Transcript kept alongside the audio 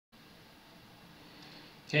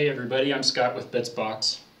Hey everybody, I'm Scott with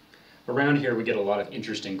Bitsbox. Around here we get a lot of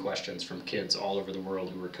interesting questions from kids all over the world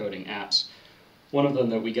who are coding apps. One of them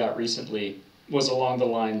that we got recently was along the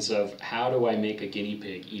lines of, how do I make a guinea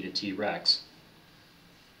pig eat a T-Rex?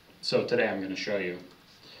 So today I'm going to show you.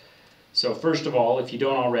 So first of all, if you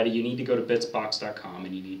don't already, you need to go to bitsbox.com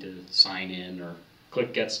and you need to sign in or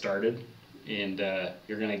click Get Started, and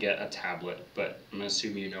you're going to get a tablet, but I'm going to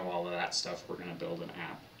assume you know all of that stuff. We're going to build an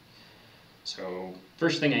app. So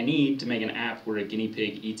first thing I need to make an app where a guinea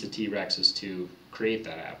pig eats a T-Rex is to create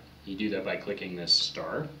that app. You do that by clicking this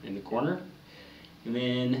star in the corner, and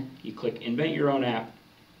then you click Invent Your Own App.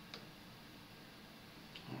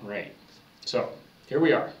 Alright, so here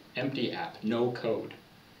we are, empty app, no code.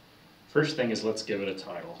 First thing is, let's give it a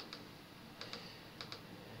title.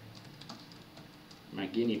 My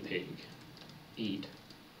guinea pig eat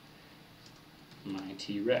my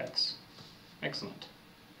T-Rex. Excellent.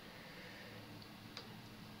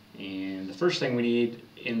 And the first thing we need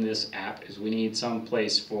in this app is we need some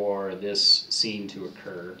place for this scene to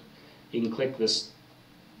occur. You can click this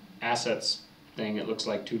assets thing, it looks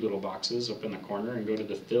like two little boxes up in the corner, and go to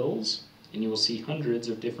the fills, and you will see hundreds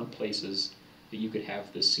of different places that you could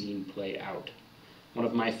have this scene play out. One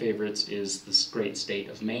of my favorites is this great state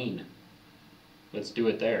of Maine. Let's do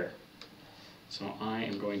it there. So I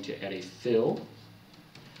am going to add a fill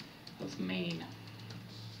of Maine.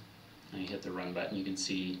 Now you hit the run button, you can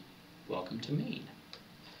see welcome to Maine.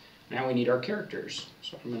 Now we need our characters.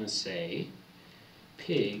 So I'm going to say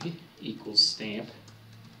pig equals stamp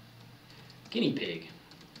guinea pig.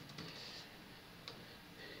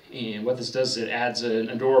 And what this does is it adds an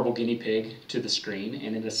adorable guinea pig to the screen,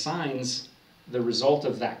 and it assigns the result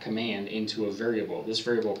of that command into a variable. This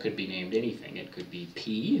variable could be named anything. It could be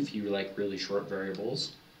P if you like really short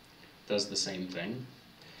variables. It does the same thing.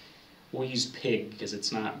 We'll use pig because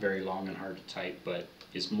it's not very long and hard to type, but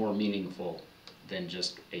is more meaningful than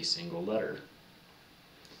just a single letter.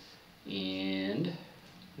 And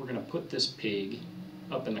we're going to put this pig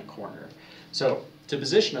up in the corner. So to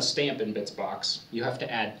position a stamp in Bitsbox, you have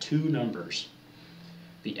to add two numbers,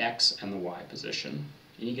 the X and the Y position.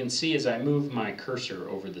 And you can see as I move my cursor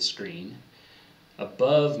over the screen,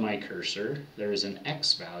 above my cursor there is an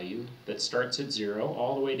X value that starts at 0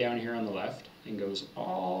 all the way down here on the left and goes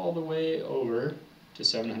all the way over to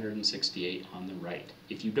 768 on the right.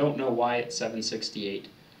 If you don't know why it's 768,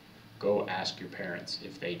 go ask your parents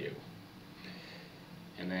if they do.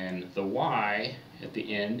 And then the Y at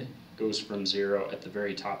the end goes from 0 at the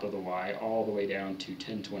very top of the Y all the way down to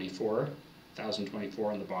 1024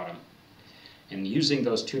 on the bottom. And using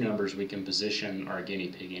those two numbers, we can position our guinea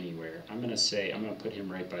pig anywhere. I'm going to put him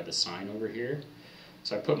right by the sign over here.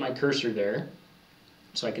 So I put my cursor there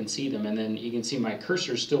so I can see them, and then you can see my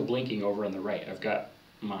cursor is still blinking over on the right. I've got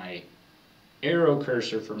my arrow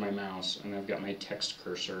cursor for my mouse, and I've got my text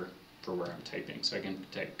cursor for where I'm typing. So I can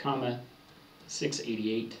type comma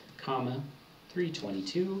 688 comma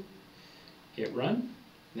 322, hit run.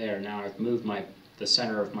 There, now I've moved the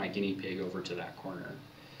center of my guinea pig over to that corner.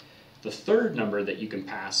 The third number that you can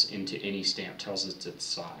pass into any stamp tells us its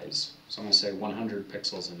size. So I'm going to say 100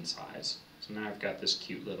 pixels in size. So now I've got this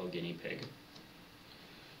cute little guinea pig.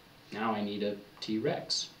 Now I need a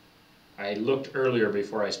T-Rex. I looked earlier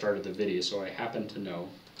before I started the video, so I happen to know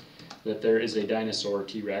that there is a dinosaur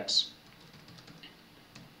T-Rex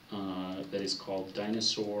that is called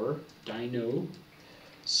Dinosaur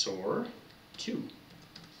 2.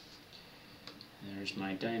 There's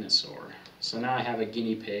my dinosaur. So now I have a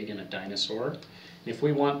guinea pig and a dinosaur. If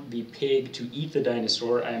we want the pig to eat the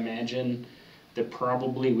dinosaur, I imagine that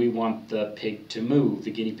probably we want the pig to move,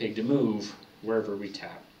 the guinea pig to move wherever we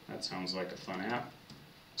tap. That sounds like a fun app.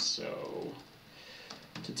 So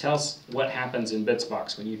to tell us what happens in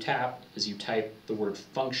Bitsbox when you tap is you type the word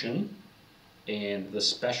function and the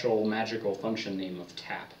special magical function name of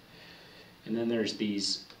tap. And then there's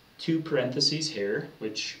these two parentheses here,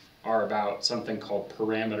 which are about something called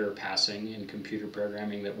parameter passing in computer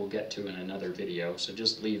programming that we'll get to in another video. So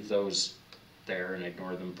just leave those there and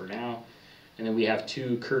ignore them for now. And then we have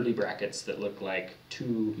two curly brackets that look like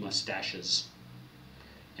two mustaches.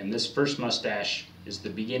 And this first mustache is the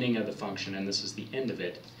beginning of the function, and this is the end of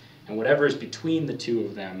it. And whatever is between the two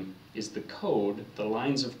of them is the code, the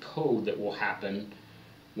lines of code that will happen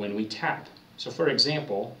when we tap. So for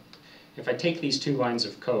example, if I take these two lines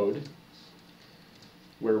of code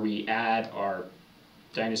where we add our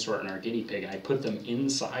dinosaur and our guinea pig, and I put them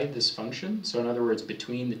inside this function, so in other words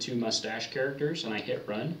between the two mustache characters, and I hit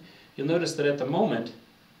run, you'll notice that at the moment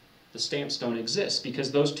the stamps don't exist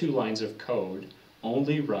because those two lines of code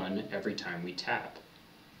only run every time we tap.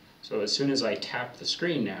 So as soon as I tap the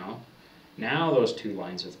screen now, Now those two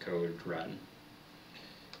lines of code run.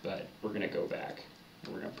 But we're going to go back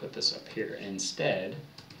and we're going to put this up here. And instead,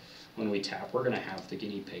 when we tap, we're going to have the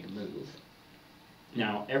guinea pig move.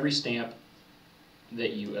 Now, every stamp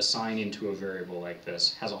that you assign into a variable like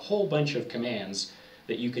this has a whole bunch of commands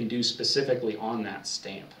that you can do specifically on that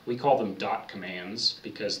stamp. We call them dot commands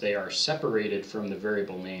because they are separated from the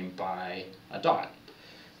variable name by a dot.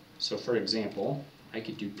 So for example, I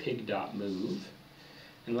could do pig.move,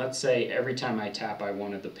 and let's say every time I tap I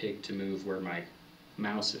wanted the pig to move where my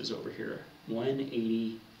mouse is over here,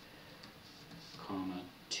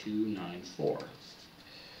 180,294.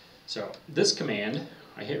 So this command,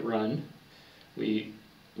 I hit run, we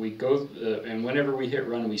go, and whenever we hit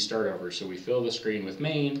run we start over. So we fill the screen with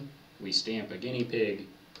main, we stamp a guinea pig,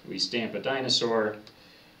 we stamp a dinosaur,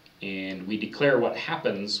 and we declare what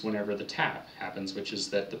happens whenever the tap happens, which is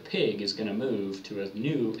that the pig is going to move to a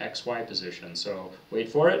new XY position. So wait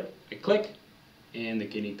for it, I click, and the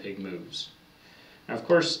guinea pig moves. Now of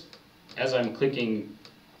course, as I'm clicking,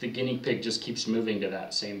 the guinea pig just keeps moving to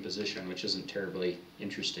that same position, which isn't terribly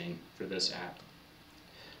interesting for this app.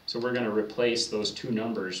 So we're going to replace those two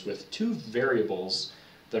numbers with two variables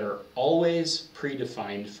that are always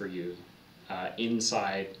predefined for you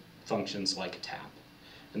inside functions like tap.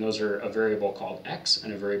 And those are a variable called x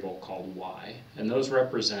and a variable called y. And those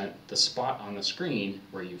represent the spot on the screen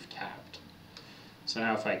where you've tapped. So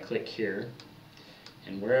now if I click here,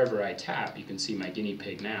 and wherever I tap, you can see my guinea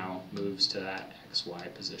pig now moves to that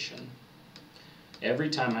XY position. Every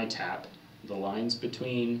time I tap, the lines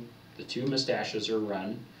between the two mustaches are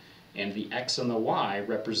run, and the X and the Y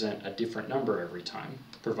represent a different number every time,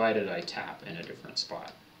 provided I tap in a different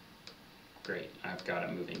spot. Great, I've got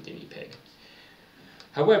a moving guinea pig.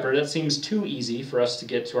 However, that seems too easy for us to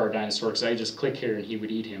get to our dinosaur, because I just click here and he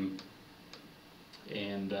would eat him.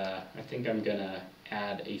 And I think I'm going to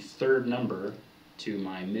add a third number to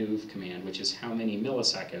my move command, which is how many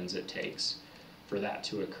milliseconds it takes for that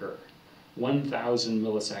to occur. 1,000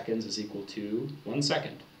 milliseconds is equal to 1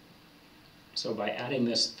 second. So by adding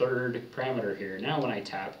this third parameter here, now when I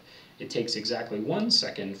tap, it takes exactly 1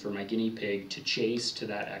 second for my guinea pig to chase to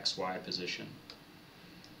that XY position.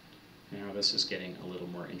 Now this is getting a little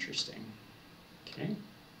more interesting. Okay.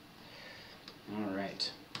 All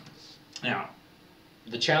right. Now,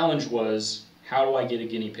 the challenge was, how do I get a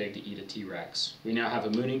guinea pig to eat a T-Rex? We now have a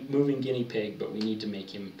moving guinea pig, but we need to make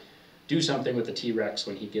him do something with the T-Rex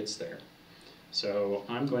when he gets there. So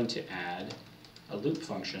I'm going to add a loop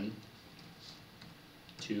function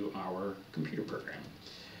to our computer program.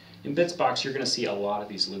 In Bitsbox, you're going to see a lot of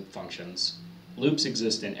these loop functions. Loops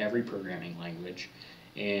exist in every programming language,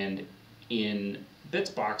 and in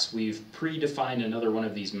Bitsbox, we've predefined another one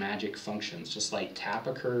of these magic functions. Just like tap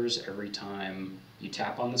occurs every time you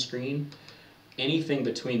tap on the screen, anything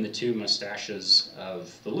between the two mustaches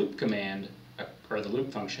of the loop command, or the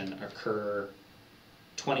loop function, occur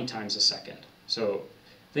 20 times a second. So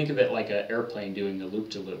think of it like an airplane doing a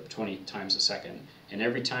loop-to-loop 20 times a second. And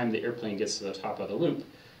every time the airplane gets to the top of the loop,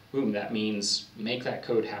 boom, that means make that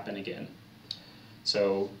code happen again.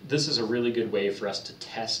 So this is a really good way for us to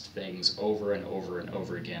test things over and over and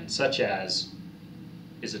over again, such as,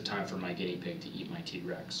 is it time for my guinea pig to eat my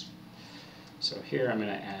T-Rex? So here I'm going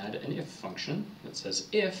to add an if function that says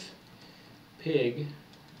if pig.hits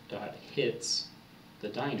the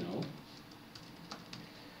dino,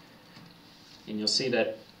 and you'll see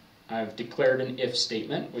that I've declared an if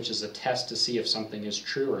statement, which is a test to see if something is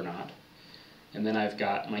true or not. And then I've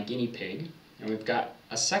got my guinea pig, and we've got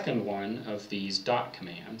a second one of these dot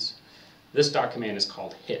commands. This dot command is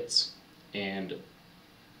called hits, and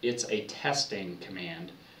it's a testing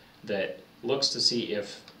command that looks to see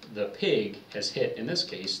if the pig has hit, in this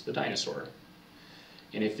case, the dinosaur.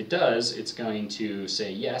 And if it does, it's going to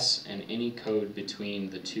say yes, and any code between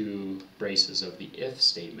the two braces of the if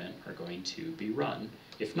statement are going to be run.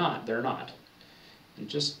 If not, they're not. And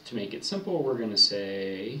just to make it simple, we're going to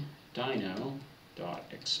say dino.explode.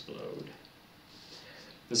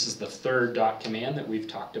 This is the third dot command that we've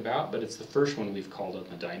talked about, but it's the first one we've called on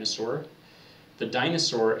the dinosaur. The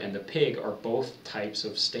dinosaur and the pig are both types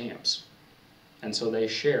of stamps, and so they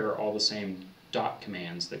share all the same dot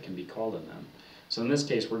commands that can be called in them. So in this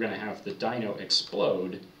case, we're going to have the dino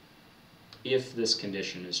explode if this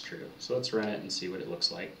condition is true. So let's run it and see what it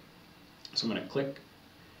looks like. So I'm going to click.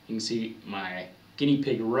 You can see my guinea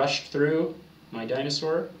pig rushed through my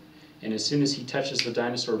dinosaur, and as soon as he touches the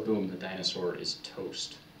dinosaur, boom, the dinosaur is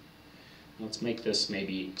toast. Let's make this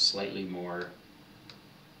maybe slightly more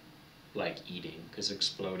like eating, because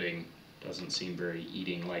exploding doesn't seem very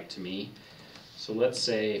eating-like to me. So let's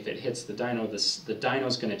say if it hits the dyno, the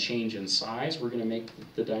dyno's going to change in size. We're going to make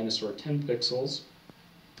the dinosaur 10 pixels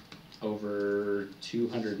over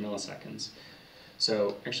 200 milliseconds.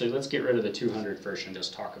 So actually, let's get rid of the 200 first and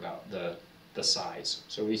just talk about the size.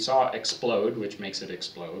 So we saw explode, which makes it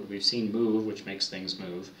explode. We've seen move, which makes things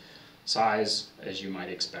move. Size, as you might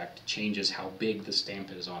expect, changes how big the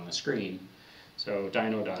stamp is on the screen. So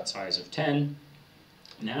dyno.size of 10.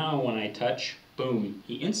 Now when I touch, boom,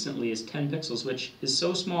 he instantly is 10 pixels, which is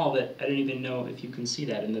so small that I don't even know if you can see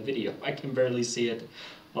that in the video. I can barely see it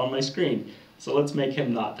on my screen. So let's make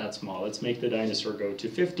him not that small. Let's make the dinosaur go to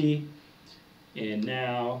 50. And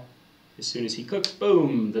now, as soon as he clicks,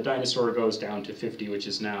 boom, the dinosaur goes down to 50, which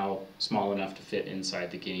is now small enough to fit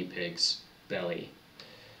inside the guinea pig's belly.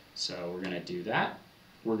 So we're going to do that.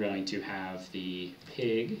 We're going to have the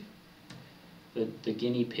pig, the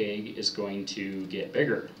guinea pig is going to get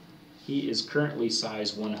bigger. He is currently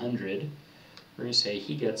size 100. We're going to say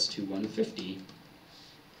he gets to 150.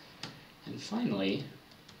 And finally,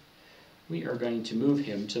 we are going to move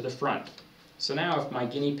him to the front. So now if my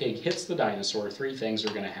guinea pig hits the dinosaur, three things are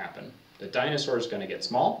going to happen. The dinosaur is going to get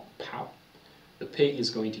small, pow. The pig is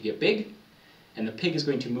going to get big, and the pig is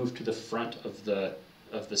going to move to the front of the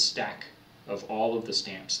stack of all of the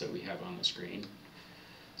stamps that we have on the screen.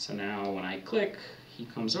 So now when I click, he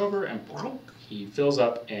comes over and he fills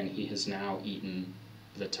up, and he has now eaten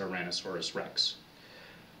the Tyrannosaurus Rex.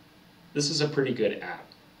 This is a pretty good app.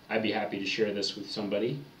 I'd be happy to share this with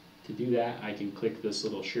somebody. To do that, I can click this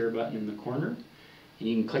little share button in the corner, and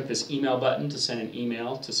you can click this email button to send an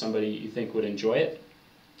email to somebody you think would enjoy it.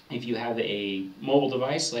 If you have a mobile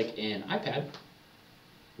device like an iPad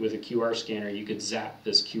with a QR scanner, you could zap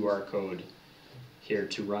this QR code here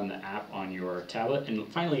to run the app on your tablet. And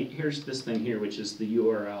finally, here's this thing here, which is the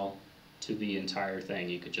URL to the entire thing.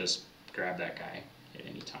 You could just grab that guy at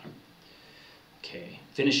any time. Okay,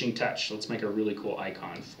 finishing touch. Let's make a really cool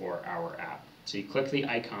icon for our app. So you click the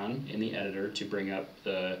icon in the editor to bring up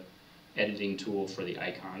the editing tool for the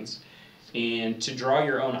icons. And to draw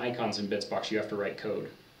your own icons in Bitsbox, you have to write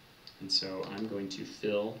code. And so I'm going to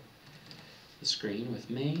fill the screen with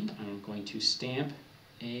main. I'm going to stamp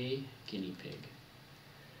a guinea pig.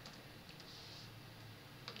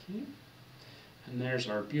 Okay. And there's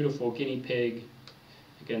our beautiful guinea pig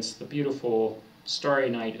against the beautiful starry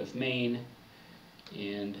night of Maine.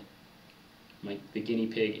 And the guinea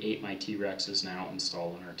pig ate my T-Rex is now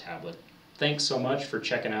installed on our tablet. Thanks so much for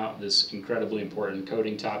checking out this incredibly important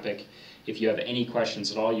coding topic. If you have any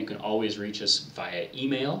questions at all, you can always reach us via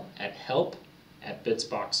email at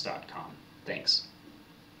help@bitsbox.com. Thanks.